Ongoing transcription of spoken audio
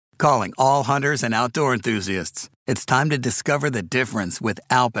Calling all hunters and outdoor enthusiasts. It's time to discover the difference with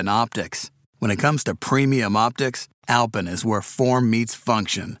Alpine Optics. When it comes to premium optics, Alpine is where form meets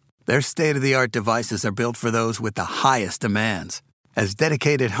function. Their state-of-the-art devices are built for those with the highest demands. As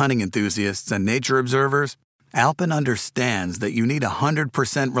dedicated hunting enthusiasts and nature observers, Alpine understands that you need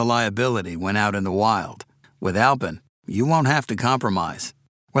 100% reliability when out in the wild. With Alpine, you won't have to compromise.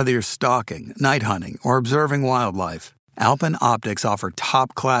 Whether you're stalking, night hunting, or observing wildlife, Alpine Optics offer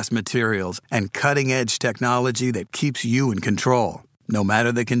top-class materials and cutting-edge technology that keeps you in control, no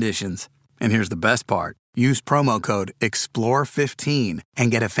matter the conditions. And here's the best part. Use promo code EXPLORE15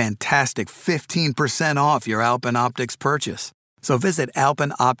 and get a fantastic 15% off your Alpine Optics purchase. So visit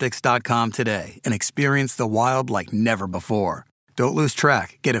alpineoptics.com today and experience the wild like never before. Don't lose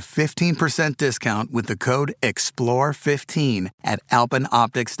track. Get a 15% discount with the code EXPLORE15 at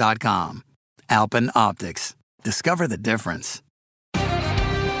alpineoptics.com. Alpine Optics. Discover the difference.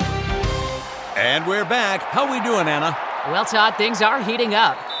 And we're back. How we doing, Anna? Well, Todd, things are heating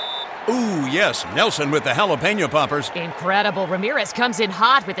up. Ooh, yes. Nelson with the jalapeno poppers. Incredible. Ramirez comes in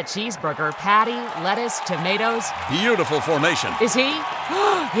hot with a cheeseburger, patty, lettuce, tomatoes. Beautiful formation. Is he?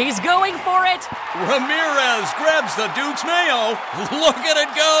 He's going for it. Ramirez grabs the Duke's mayo. Look at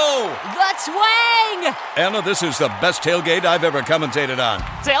it go. The twang. Anna, this is the best tailgate I've ever commentated on.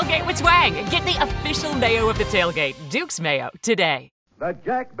 Tailgate with twang. Get the official mayo of the tailgate. Duke's Mayo, today. The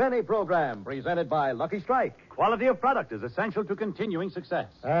Jack Benny Program, presented by Lucky Strike. Quality of product is essential to continuing success.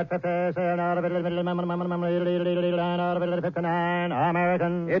 American.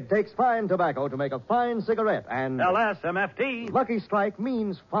 It takes fine tobacco to make a fine cigarette, and LSMFT. Lucky Strike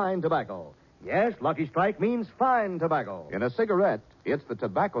means fine tobacco. Yes, Lucky Strike means fine tobacco. In a cigarette, it's the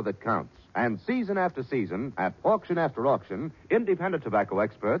tobacco that counts. And season after season, at auction after auction, independent tobacco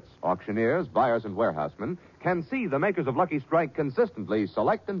experts, auctioneers, buyers, and warehousemen can see the makers of Lucky Strike consistently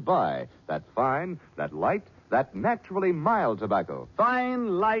select and buy that fine, that light, that naturally mild tobacco.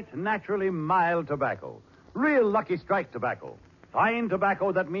 Fine, light, naturally mild tobacco. Real Lucky Strike tobacco. Fine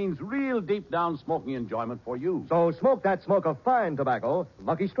tobacco that means real deep down smoking enjoyment for you. So smoke that smoke of fine tobacco,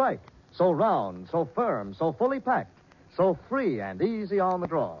 Lucky Strike. So round, so firm, so fully packed. So free and easy on the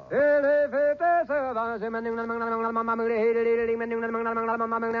draw. The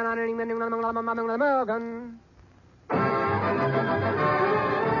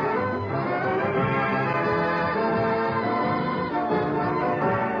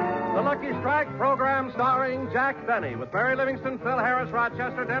Lucky Strike program starring Jack Benny with Barry Livingston, Phil Harris,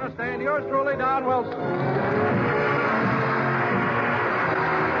 Rochester, Dennis Day, and yours truly, Don Wilson.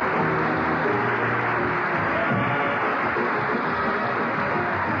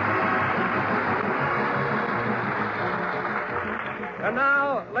 And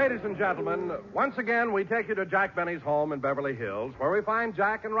now, ladies and gentlemen, once again, we take you to Jack Benny's home in Beverly Hills, where we find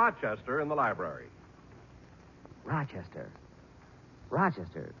Jack and Rochester in the library. Rochester,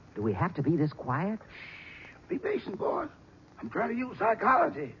 do we have to be this quiet? Shh. Be patient, boys. I'm trying to use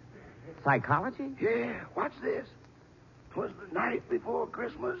psychology. Psychology? Yeah, watch this. 'Twas the night before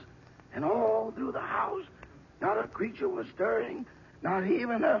Christmas, and all through the house, not a creature was stirring, not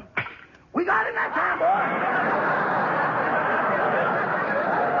even a... We got in that time, boy!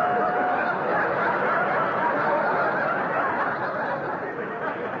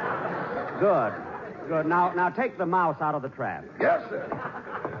 Good. Now take the mouse out of the trap. Yes, sir.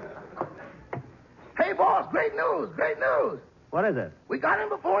 Hey, boss, great news. What is it? We got him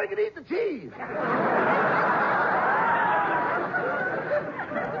before he could eat the cheese.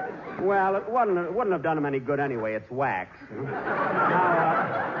 Well, it wouldn't have done him any good anyway. It's wax. Now,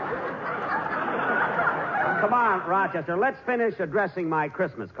 come on, Rochester. Let's finish addressing my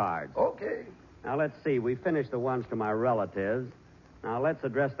Christmas cards. Okay. Now, let's see. We finished the ones to my relatives. Now, let's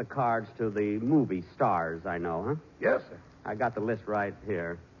address the cards to the movie stars I know, huh? Yes, sir. I got the list right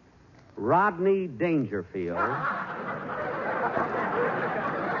here. Rodney Dangerfield.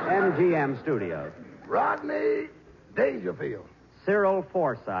 MGM Studios. Rodney Dangerfield. Cyril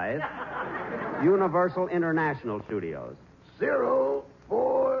Forsyth. Universal International Studios. Cyril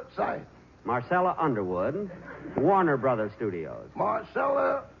Forsyth. Marcella Underwood. Warner Brothers Studios.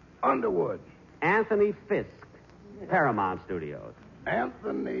 Marcella Underwood. Anthony Fisk. Paramount Studios.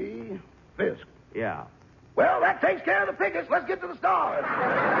 Anthony Fisk. Yeah. Well, that takes care of the figures. Let's get to the stars.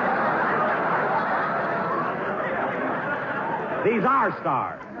 These are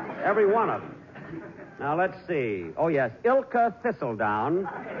stars. Every one of them. Now, let's see. Oh, yes. Ilka Thistledown,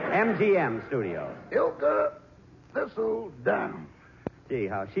 MGM Studios. Ilka Thistledown. Gee,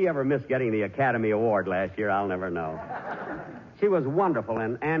 how she ever missed getting the Academy Award last year, I'll never know. She was wonderful,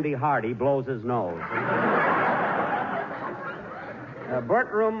 and Andy Hardy blows his nose.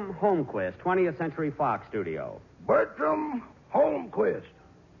 Bertram Holmquist, 20th Century Fox Studio. Bertram Holmquist.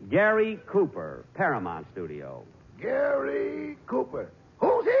 Gary Cooper, Paramount Studio. Gary Cooper.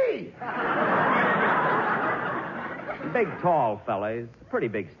 Who's he? Big, tall fella. He's a pretty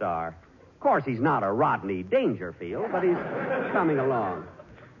big star. Of course, he's not a Rodney Dangerfield, but he's coming along.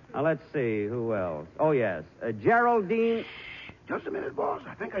 Now, let's see. Who else? Oh, yes. Geraldine... Just a minute, boss.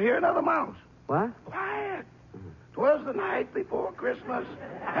 I think I hear another mouse. What? Quiet. 'Twas the night before Christmas,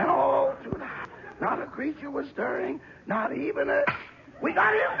 and all through the house, not a creature was stirring, not even a... We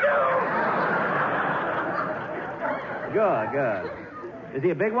got him, too! Good. Is he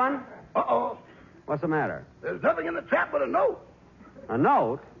a big one? Uh-oh. What's the matter? There's nothing in the trap but a note. A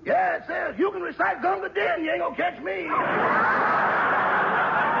note? Yeah, it says, you can recite Gunga Din, you ain't gonna catch me.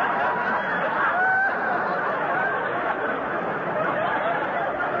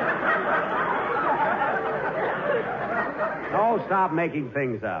 Oh, stop making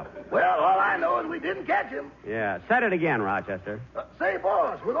things up. Well, all I know is we didn't catch him. Yeah, said it again, Rochester. Say,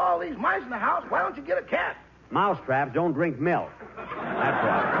 boss, with all these mice in the house, why don't you get a cat? Mousetraps don't drink milk. That's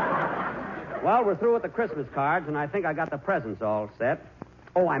right. Well, we're through with the Christmas cards, and I think I got the presents all set.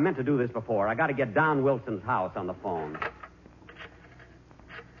 Oh, I meant to do this before. I got to get Don Wilson's house on the phone.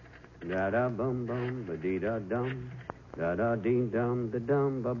 Da-da-bum-bum, ba-dee-da-dum. Da-da-dee-dum,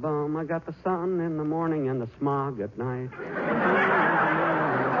 da-dum, ba-bum. I got the sun in the morning and the smog at night.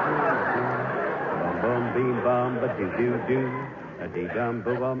 Bum-bum-bee-bum, ba-doo-doo-doo. Da-dee-dum,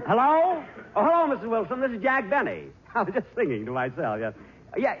 boo-bum. Hello? Oh, hello, Mrs. Wilson. This is Jack Benny. I was just singing to myself, yes.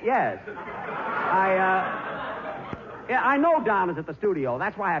 Yes. I know Don is at the studio.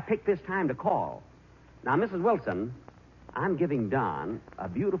 That's why I picked this time to call. Now, Mrs. Wilson, I'm giving Don a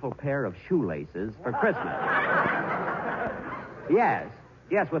beautiful pair of shoelaces for Christmas.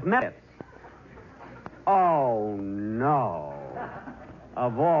 Yes, with metal. Oh, no.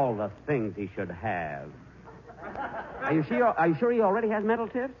 Of all the things he should have. Are you sure he already has metal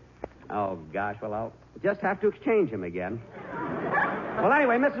tips? Oh, gosh, well, I'll just have to exchange him again. Well,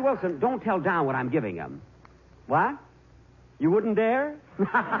 anyway, Mrs. Wilson, don't tell Don what I'm giving him. What? You wouldn't dare?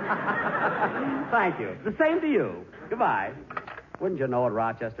 Thank you. The same to you. Goodbye. Wouldn't you know it,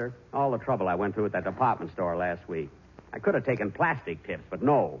 Rochester? All the trouble I went through at that department store last week. I could have taken plastic tips, but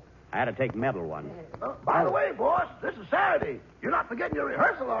no. I had to take metal ones. By the way, boss, this is Saturday. You're not forgetting your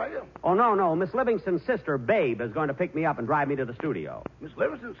rehearsal, are you? Oh, no. Miss Livingston's sister, Babe, is going to pick me up and drive me to the studio. Miss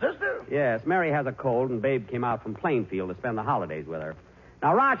Livingston's sister? Yes, Mary has a cold, and Babe came out from Plainfield to spend the holidays with her.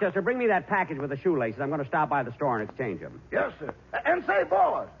 Now, Rochester, bring me that package with the shoelaces. I'm going to stop by the store and exchange them. Yes, sir. And say,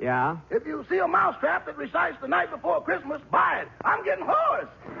 boss. Yeah? If you see a mousetrap that recites the night before Christmas, buy it. I'm getting hoarse.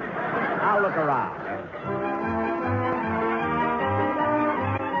 I'll look around.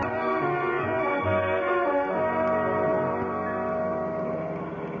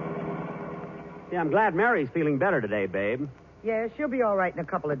 Yeah, I'm glad Mary's feeling better today, Babe. Yeah, she'll be all right in a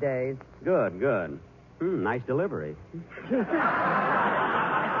couple of days. Good. Nice delivery.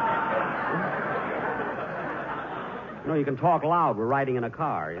 No, you can talk loud. We're riding in a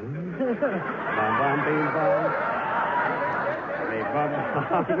car. You know? Bum, bum, bing, bum.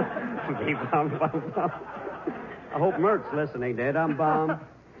 Bing, bum, bum, bum. I hope Mert's listening, bum.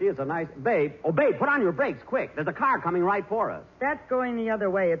 Gee, it's a nice... Babe, put on your brakes, quick. There's a car coming right for us. That's going the other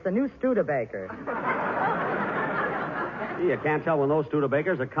way. It's a new Studebaker. Gee, you can't tell when those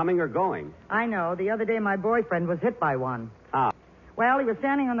Studebakers are coming or going. I know. The other day, my boyfriend was hit by one. How? Well, he was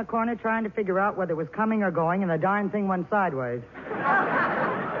standing on the corner trying to figure out whether it was coming or going, and the darn thing went sideways.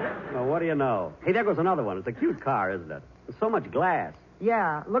 Well, what do you know? Hey, there goes another one. It's a cute car, isn't it? There's so much glass.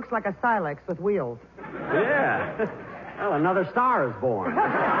 Yeah, looks like a Silex with wheels. Yeah. Well, another star is born.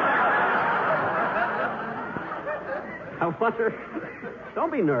 I wonder...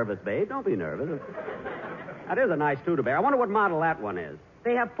 Don't be nervous, babe. Don't be nervous. That is a nice Studebaker. I wonder what model that one is.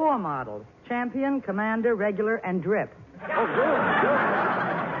 They have 4 models. Champion, Commander, Regular, and Drip. Oh, good.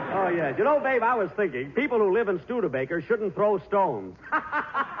 Oh, yes. You know, babe, I was thinking, people who live in Studebakers shouldn't throw stones.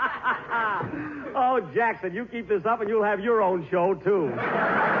 Oh, Jackson, you keep this up and you'll have your own show, too.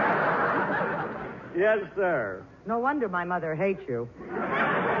 Yes, sir. No wonder my mother hates you.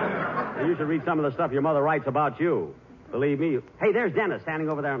 You should read some of the stuff your mother writes about you. Believe me. Hey, there's Dennis standing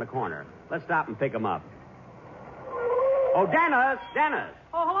over there in the corner. Let's stop and pick him up. Oh, Dennis!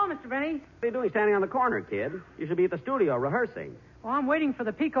 Oh, hello, Mr. Benny. What are you doing standing on the corner, kid? You should be at the studio rehearsing. Well, I'm waiting for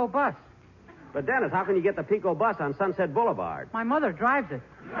the Pico bus. But, Dennis, how can you get the Pico bus on Sunset Boulevard? My mother drives it.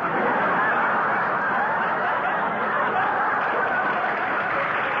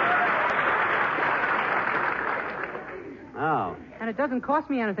 Oh. And it doesn't cost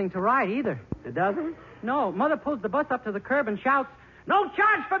me anything to ride, either. It doesn't? No, Mother pulls the bus up to the curb and shouts, No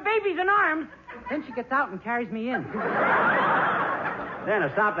charge for babies in arms. Then she gets out and carries me in.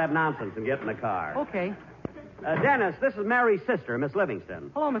 Dennis, stop that nonsense and get in the car. Okay. Dennis, this is Mary's sister, Miss Livingston.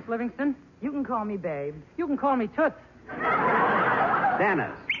 Hello, Miss Livingston. You can call me Babe. You can call me Toots.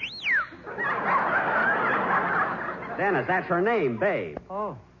 Dennis. Dennis, that's her name, Babe.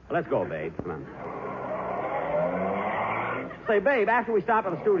 Oh. Let's go, Babe. Come on. Say, Babe, after we stop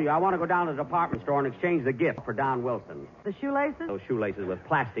at the studio, I want to go down to the department store and exchange the gift for Don Wilson. The shoelaces? Those shoelaces with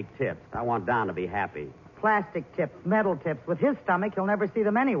plastic tips. I want Don to be happy. Plastic tips, metal tips. With his stomach, he'll never see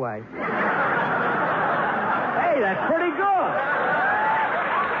them anyway. Hey, that's pretty good.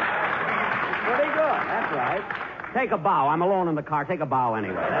 Pretty good. That's right. Take a bow. I'm alone in the car. Take a bow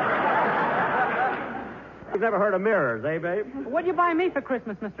anyway. You've never heard of mirrors, eh, Babe? What'd you buy me for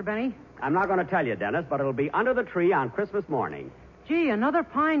Christmas, Mr. Benny? I'm not going to tell you, Dennis, but it'll be under the tree on Christmas morning. Gee, another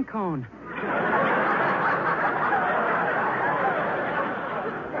pine cone.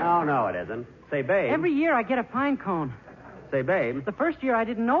 Oh, no, it isn't. Say, Babe. Every year I get a pine cone. Say, Babe. The first year I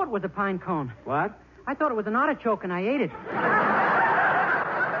didn't know it was a pine cone. What? I thought it was an artichoke and I ate it.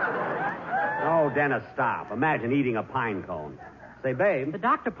 Oh, Dennis, stop. Imagine eating a pine cone. Say, Babe. The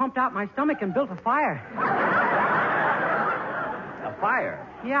doctor pumped out my stomach and built a fire. A fire?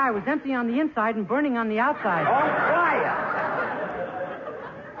 Yeah, I was empty on the inside and burning on the outside. Oh, quiet!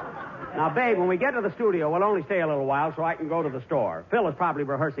 Now, Babe, when we get to the studio, we'll only stay a little while so I can go to the store. Phil is probably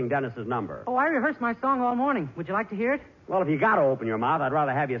rehearsing Dennis's number. Oh, I rehearsed my song all morning. Would you like to hear it? Well, if you got to open your mouth, I'd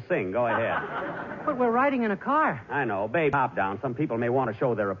rather have you sing. Go ahead. But we're riding in a car. I know. Babe, hop down. Some people may want to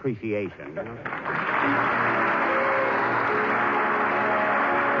show their appreciation. You know?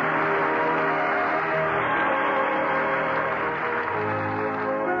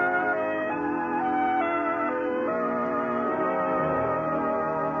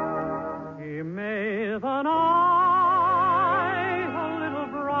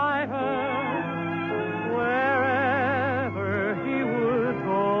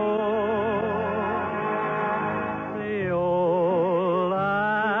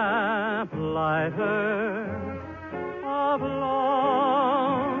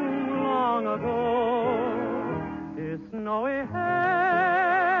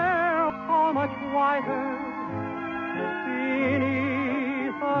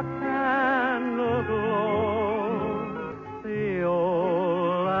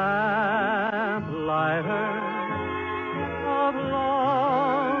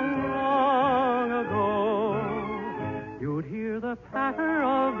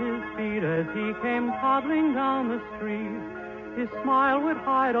 Toddling down the street, his smile would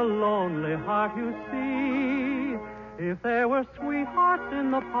hide a lonely heart, you see. If there were sweethearts in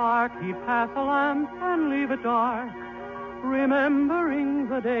the park, he'd pass a lamp and leave it dark, remembering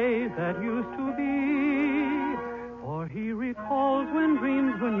the days that used to be. For he recalls when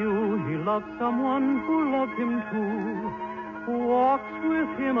dreams were new, he loved someone who loved him too, who walks with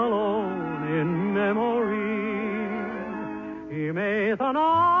him alone in memory. He made the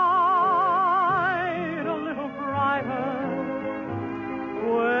night a little brighter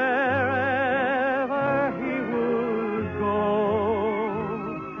wherever he would go.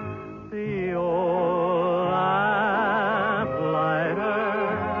 The old lamplighter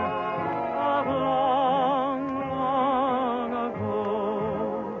of long, long ago.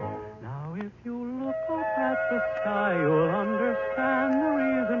 Now if you look up at the sky, you'll understand the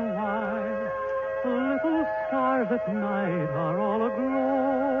reason why the little stars at night are all aglow.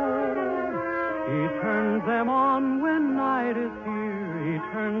 He turns them on when night is here. He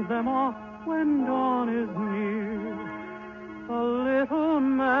turns them off when dawn is near. The little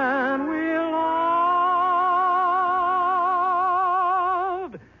man we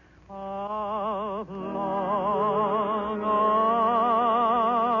loved of long ago.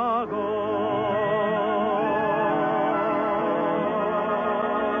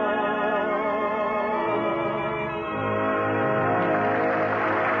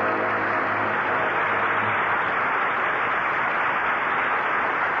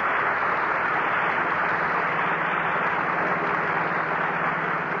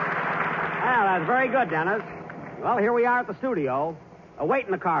 That's very good, Dennis. Well, here we are at the studio. Wait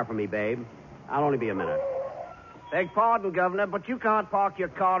in the car for me, babe. I'll only be a minute. Beg pardon, Governor, but you can't park your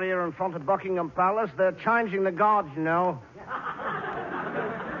car here in front of Buckingham Palace. They're changing the guards, you know.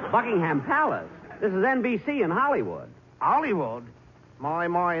 Buckingham Palace? This is NBC in Hollywood. Hollywood?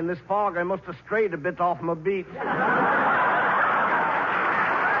 My, in this fog, I must have strayed a bit off my beat.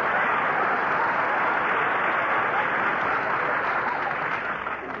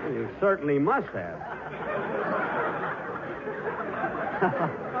 You certainly must have.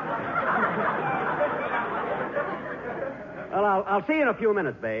 Well, I'll see you in a few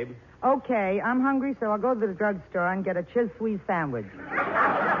minutes, babe. Okay, I'm hungry, so I'll go to the drugstore and get a Chiz Squeeze sandwich.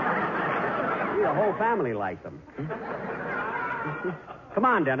 The whole family likes them. Come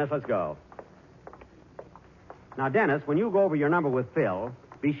on, Dennis, let's go. Now, Dennis, when you go over your number with Phil,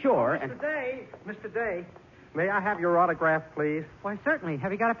 be sure and... Mr. Day, may I have your autograph, please? Why, certainly.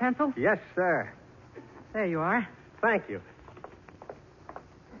 Have you got a pencil? Yes, sir. There you are. Thank you.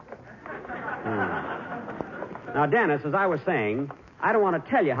 Now, Dennis, as I was saying, I don't want to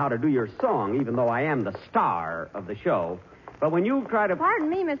tell you how to do your song, even though I am the star of the show. But when you try to... Pardon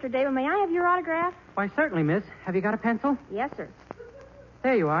me, Mr. David. May I have your autograph? Why, certainly, miss. Have you got a pencil? Yes, sir.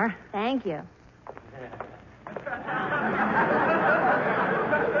 There you are. Thank you.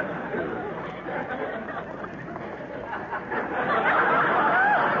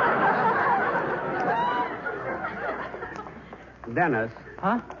 Dennis.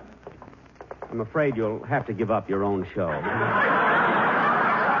 Huh? I'm afraid you'll have to give up your own show.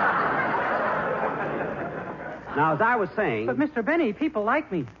 Now, as I was saying... But, Mr. Benny, people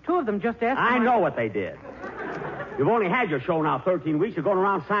like me. 2 of them just asked I know what they did. You've only had your show now 13 weeks. You're going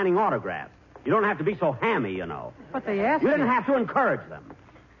around signing autographs. You don't have to be so hammy, you know. But they asked You didn't me. have to encourage them.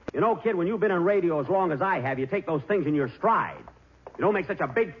 You know, kid, when you've been in radio as long as I have, you take those things in your stride. You don't make such a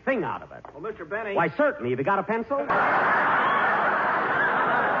big thing out of it. Well, Mr. Benny... Why, certainly. Have you got a pencil?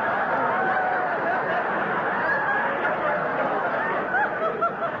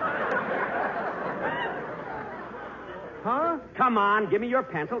 Huh? Come on, give me your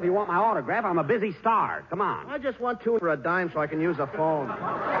pencil. If you want my autograph, I'm a busy star. Come on. I just want 2 for a dime so I can use a phone.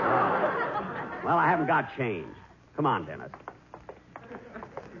 Well, I haven't got change. Come on, Dennis.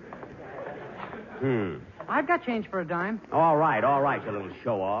 I've got change for a dime. All right, you little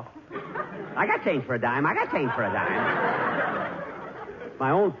show-off. I got change for a dime. It's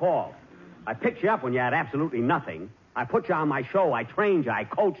my own fault. I picked you up when you had absolutely nothing. I put you on my show. I trained you. I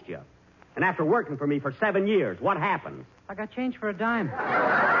coached you. And after working for me for 7 years, what happened? I got change for a dime.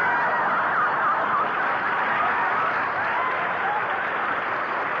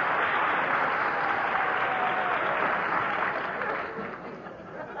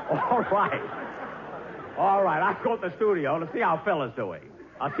 All right, I'll go to the studio to see how Phil is doing.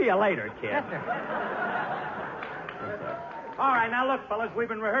 I'll see you later, kid. Yes, sir. All right, now look, fellas, we've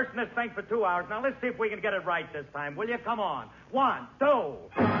been rehearsing this thing for 2 hours. Now let's see if we can get it right this time. Will you? Come on. 1, 2.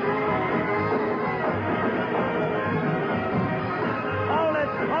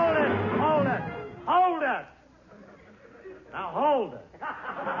 Hold it. Now hold it.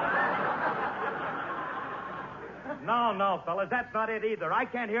 No, fellas, that's not it either. I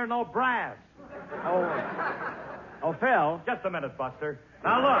can't hear no brass. Oh, Phil. Just a minute, Buster.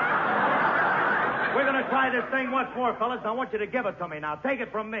 Now look. We're going to try this thing once more, fellas. I want you to give it to me now. Take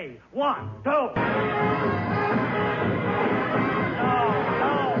it from me. 1, 2. No.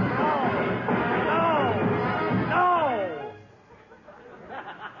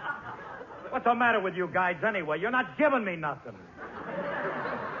 What's the matter with you guys anyway? You're not giving me nothing.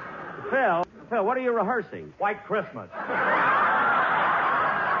 Phil, what are you rehearsing? White Christmas.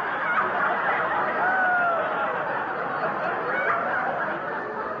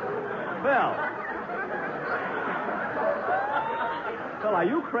 Phil, are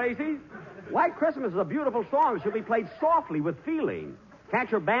you crazy? White Christmas is a beautiful song. It should be played softly with feeling. Can't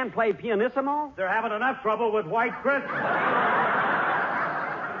your band play pianissimo? They're having enough trouble with White Christmas.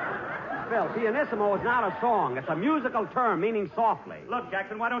 Phil, pianissimo is not a song. It's a musical term meaning softly. Look,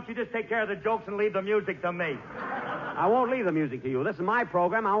 Jackson, why don't you just take care of the jokes and leave the music to me? I won't leave the music to you. This is my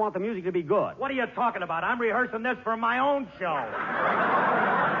program. I want the music to be good. What are you talking about? I'm rehearsing this for my own show.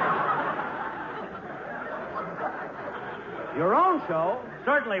 Your own show?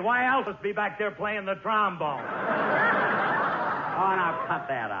 Certainly. Why else would be back there playing the trombone? Oh, now cut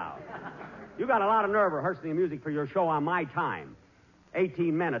that out. You got a lot of nerve rehearsing the music for your show on my time.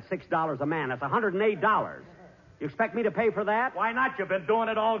 18 men at $6 a man. That's $108. You expect me to pay for that? Why not? You've been doing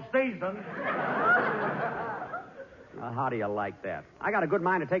it all season. How do you like that? I got a good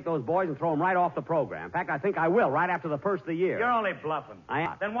mind to take those boys and throw them right off the program. In fact, I think I will right after the first of the year. You're only bluffing. I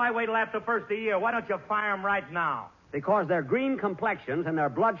am. Then why wait till after the first of the year? Why don't you fire them right now? Because their green complexions and their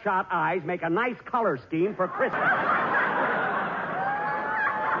bloodshot eyes make a nice color scheme for Christmas.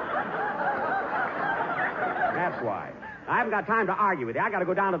 That's why. I haven't got time to argue with you. I got to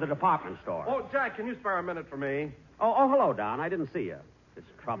go down to the department store. Oh, Jack, can you spare a minute for me? Oh, hello, Don. I didn't see you.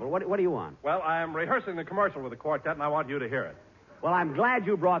 It's trouble. What do you want? Well, I'm rehearsing the commercial with the quartet, and I want you to hear it. Well, I'm glad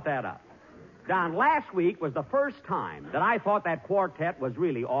you brought that up. Don, last week was the first time that I thought that quartet was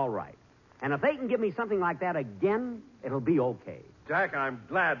really all right. And if they can give me something like that again, it'll be okay. Jack, I'm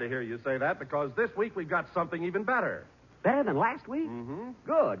glad to hear you say that, because this week we've got something even better. Better than last week? Mm-hmm.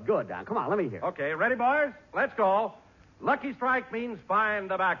 Good, Don. Come on, let me hear. Okay, ready, boys? Let's go. Lucky Strike means fine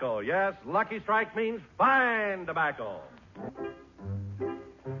tobacco. Yes, Lucky Strike means fine tobacco.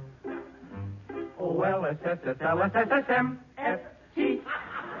 O-L-S-S-S-L-S-S-S-M-F-T.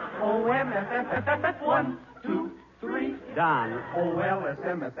 O-M-S-S-S-S-S. 1, 2, 3. Don.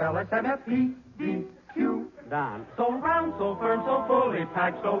 O-L-S-M-S-L-S-M-F-T-D-Q. Don. So round, so firm, so fully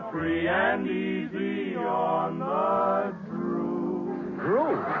packed, so free and easy on the groove.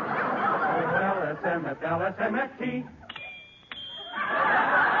 Groove? O-L-S-M-S-L-S-M-F-T.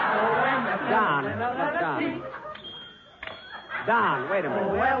 Don, wait a minute. Don. Wait a minute.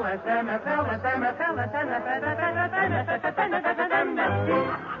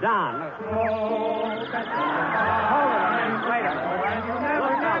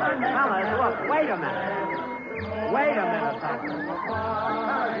 Fellas, look, wait a minute. Wait a minute, fellas.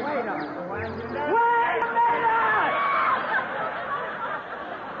 Wait a minute.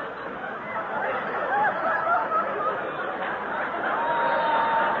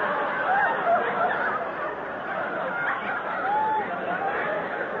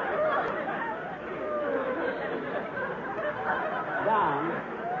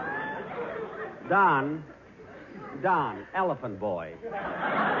 Don, elephant boy.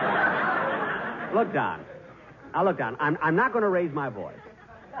 Look, Don. Now, look, Don, I'm not going to raise my voice.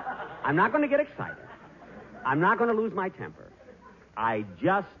 I'm not going to get excited. I'm not going to lose my temper. I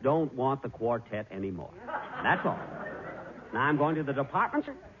just don't want the quartet anymore. That's all. Now, I'm going to the department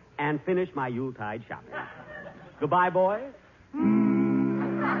store and finish my Yuletide shopping. Goodbye, boys.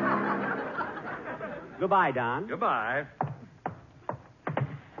 Goodbye, Don. Goodbye.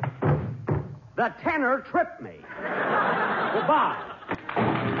 The tenor tripped me. Goodbye.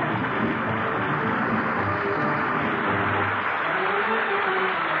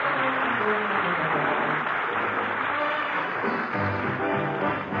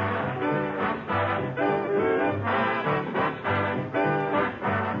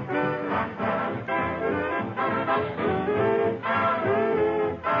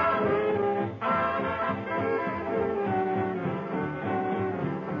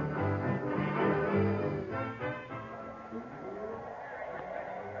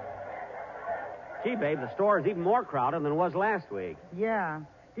 Gee, babe, the store is even more crowded than it was last week. Yeah.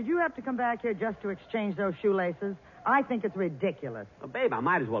 Did you have to come back here just to exchange those shoelaces? I think it's ridiculous. Well, babe, I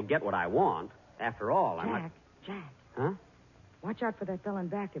might as well get what I want. After all, Jack. Huh? Watch out for that fellow in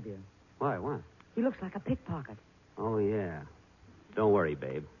back of you. Why, what? He looks like a pickpocket. Oh, yeah. Don't worry,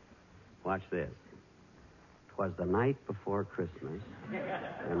 babe. Watch this. 'Twas the night before Christmas,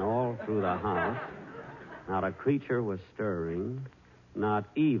 and all through the house, not a creature was stirring, not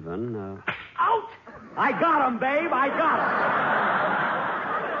even Out! I got him, babe. I got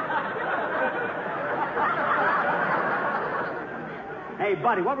him. Hey,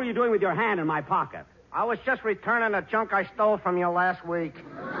 buddy, what were you doing with your hand in my pocket? I was just returning the junk I stole from you last week.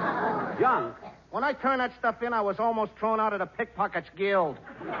 Junk? When I turned that stuff in, I was almost thrown out of the Pickpockets Guild.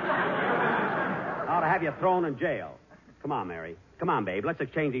 Ought to have you thrown in jail. Come on, Mary. Come on, babe. Let's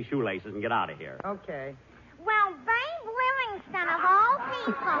exchange these shoelaces and get out of here. Okay. Well, Babe Livingston, of all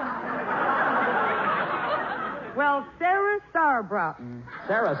people. Well, Sarah Sauerbraten.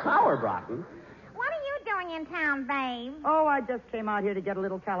 Sarah Sauerbraten? What are you doing in town, Babe? Oh, I just came out here to get a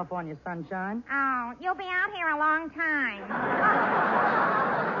little California sunshine. Oh, you'll be out here a long time.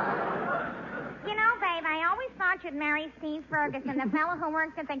 You know, Babe, I always thought you'd marry Steve Ferguson, the fellow who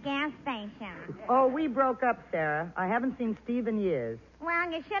worked at the gas station. Oh, we broke up, Sarah. I haven't seen Steve in years. Well,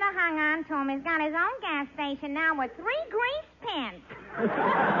 you should have hung on to him. He's got his own gas station now with 3 grease pins.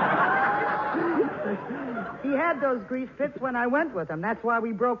 He had those grease pits when I went with him. That's why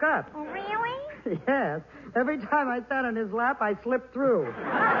we broke up. Oh, really? Yes. Every time I sat on his lap, I slipped through.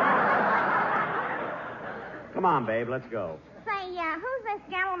 Come on, babe. Let's go. Say, who's this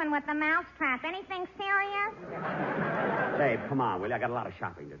gentleman with the mousetrap? Anything serious? Babe, come on, will you? I got a lot of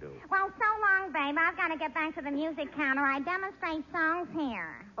shopping to do. Well, so long, Babe. I've got to get back to the music counter. I demonstrate songs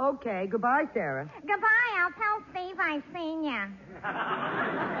here. Okay. Goodbye, Sarah. Goodbye. I'll tell Steve I've seen you.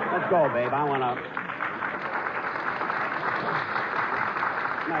 Let's go, babe. I want to...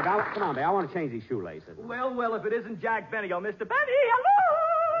 Come on, babe. I want to change these shoelaces. Well, if it isn't Jack Benny, oh, Mr. Benny, hello!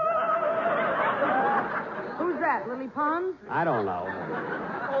 Who's that, Lily Pons? I don't know.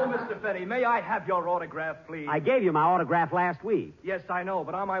 Oh, Mr. Benny, may I have your autograph, please? I gave you my autograph last week. Yes, I know,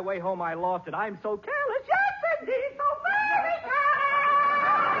 but on my way home I lost it. I'm so careless. Jack Benny, so very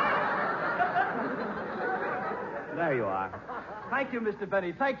careless! There you are. Thank you, Mr.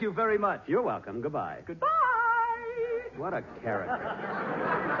 Benny. Thank you very much. You're welcome. Goodbye. Goodbye. What a character.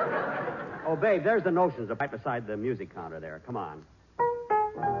 Oh, babe, there's the notions right beside the music counter there. Come on.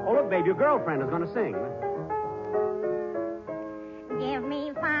 Oh, look, babe, your girlfriend is going to sing. Give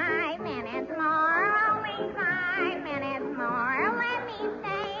me 5 minutes more, only 5 minutes more. Let me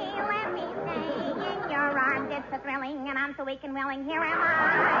stay in your arms. It's so thrilling, and I'm so weak and willing. Here am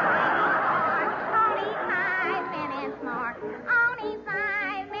I. Only 5 minutes more. Only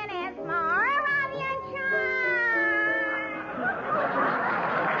 5 minutes more of your charm.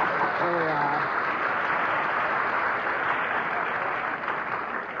 Here we are.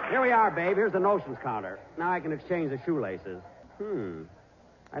 Here we are, babe. Here's the notions counter. Now I can exchange the shoelaces.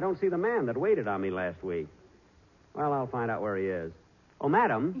 I don't see the man that waited on me last week. Well, I'll find out where he is. Oh,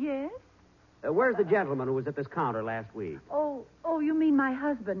 madam. Yes? Where's the gentleman who was at this counter last week? Oh, you mean my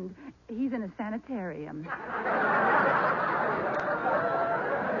husband. He's in a sanitarium.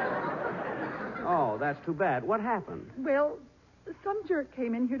 Oh, that's too bad. What happened? Well, some jerk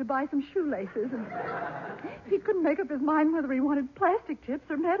came in here to buy some shoelaces, and he couldn't make up his mind whether he wanted plastic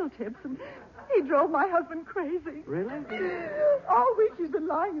tips or metal tips, and he drove my husband crazy. Really? All week he's been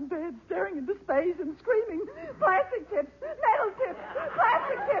lying in bed, staring into space and screaming, plastic tips, metal tips,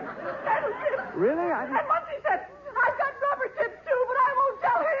 plastic tips, metal tips. Really? And once he said, I've got rubber tips too, but I won't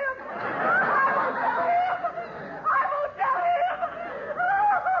tell him. I won't tell him. I won't tell him.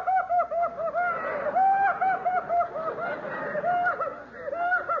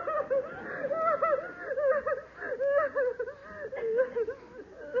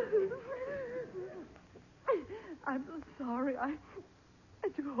 I'm so sorry. I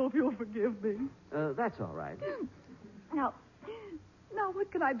do hope you'll forgive me. That's all right. Now,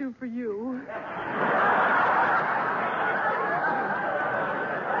 what can I do for you?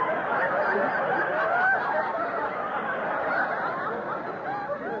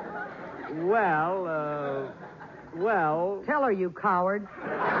 Well... Tell her, you coward.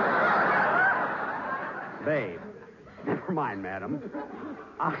 Babe, never mind, madam.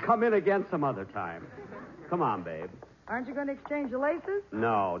 I'll come in again some other time. Come on, babe. Aren't you going to exchange the laces?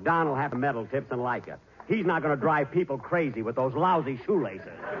 No, Don will have metal tips and like it. He's not going to drive people crazy with those lousy shoelaces.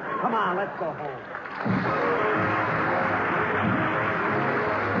 Come on, let's go home.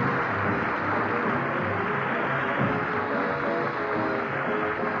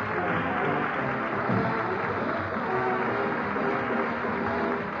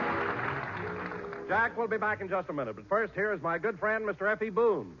 Jack will be back in just a minute, but first, here is my good friend, Mr. F.E.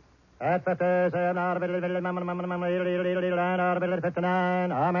 Boone.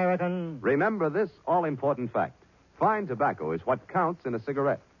 American. Remember this all-important fact. Fine tobacco is what counts in a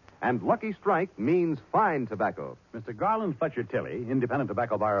cigarette. And Lucky Strike means fine tobacco. Mr. Garland Fletcher Tilley, independent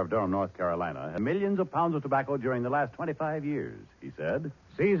tobacco buyer of Durham, North Carolina, had millions of pounds of tobacco during the last 25 years, he said.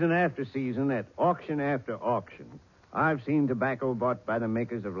 Season after season, at auction after auction, I've seen tobacco bought by the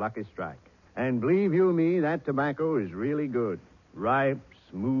makers of Lucky Strike. And believe you me, that tobacco is really good. Ripe,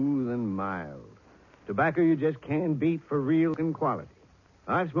 smooth, and mild. Tobacco you just can't beat for real and quality.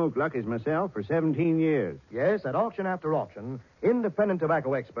 I've smoked Lucky's myself for 17 years. Yes, at auction after auction, independent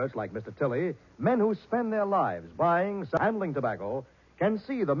tobacco experts like Mr. Tilley, men who spend their lives buying, handling tobacco, can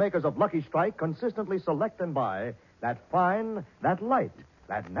see the makers of Lucky Strike consistently select and buy that fine, that light,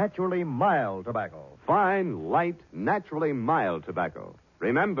 that naturally mild tobacco. Fine, light, naturally mild tobacco.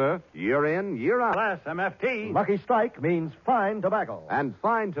 Remember, year in, year out. Plus, MFT. Lucky Strike means fine tobacco. And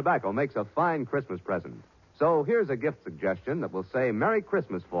fine tobacco makes a fine Christmas present. So here's a gift suggestion that will say Merry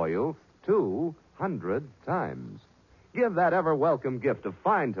Christmas for you 200 times. Give that ever-welcome gift of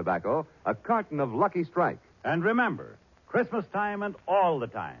fine tobacco a carton of Lucky Strike. And remember, Christmas time and all the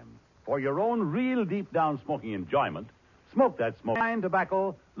time, for your own real deep-down smoking enjoyment, smoke that fine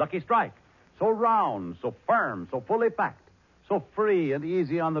tobacco Lucky Strike. So round, so firm, so fully packed. So free and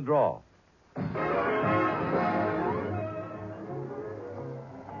easy on the draw.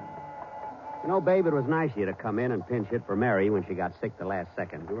 You know, babe, it was nice of you to come in and pinch hit for Mary when she got sick the last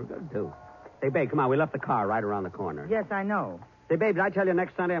second. You were good, too. Hey, babe, come on. We left the car right around the corner. Yes, I know. Say, babe, did I tell you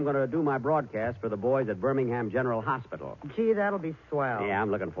next Sunday I'm going to do my broadcast for the boys at Birmingham General Hospital? Gee, that'll be swell. Yeah, I'm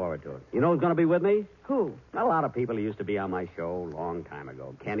looking forward to it. You know who's going to be with me? Who? A lot of people who used to be on my show a long time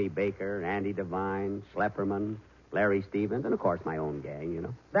ago. Kenny Baker, Andy Devine, Schlepperman, Larry Stevens, and, of course, my own gang, you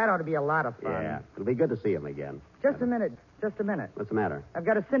know. That ought to be a lot of fun. Yeah, it'll be good to see him again. Just a minute. What's the matter? I've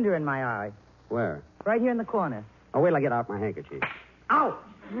got a cinder in my eye. Where? Right here in the corner. Oh, wait till I get out my handkerchief. Ow!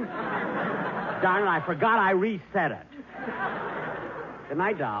 Darn it, I forgot I reset it. Good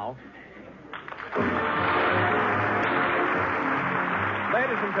night, doll.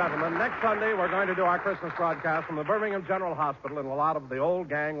 Ladies and gentlemen, next Sunday we're going to do our Christmas broadcast from the Birmingham General Hospital, and a lot of the old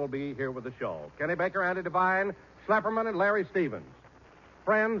gang will be here with the show. Kenny Baker, Andy Devine, Schlepperman, and Larry Stevens.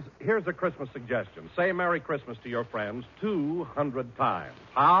 Friends, here's a Christmas suggestion. Say Merry Christmas to your friends 200 times.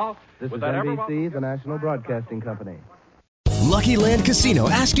 How? This With is that NBC, the National Broadcasting Company. Lucky Land Casino,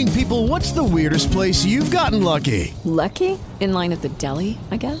 asking people, what's the weirdest place you've gotten lucky? Lucky? In line at the deli,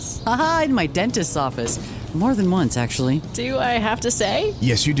 I guess? Aha, in my dentist's office. More than once, actually. Do I have to say?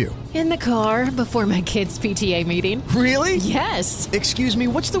 Yes, you do. In the car before my kids' PTA meeting. Really? Yes. Excuse me,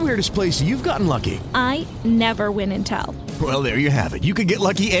 what's the weirdest place you've gotten lucky? I never win and tell. Well, there you have it. You can get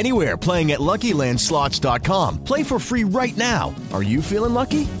lucky anywhere, playing at LuckyLandSlots.com. Play for free right now. Are you feeling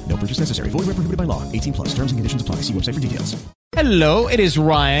lucky? No purchase necessary. Void where prohibited by law. 18 plus. Terms and conditions apply. See website for details. Hello, it is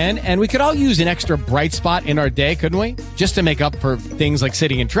Ryan, and we could all use an extra bright spot in our day, couldn't we? Just to make up for things like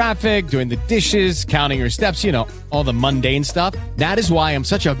sitting in traffic, doing the dishes, counting your steps, you know, all the mundane stuff. That is why I'm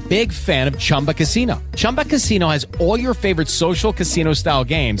such a big fan of Chumba Casino. Chumba Casino has all your favorite social casino-style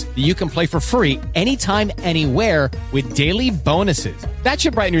games that you can play for free anytime, anywhere with daily bonuses. That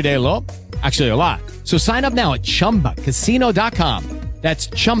should brighten your day a little. Actually, a lot. So sign up now at ChumbaCasino.com. That's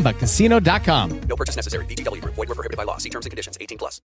ChumbaCasino.com. No purchase necessary. VGW Group. Void where prohibited by law. See terms and conditions. 18 plus.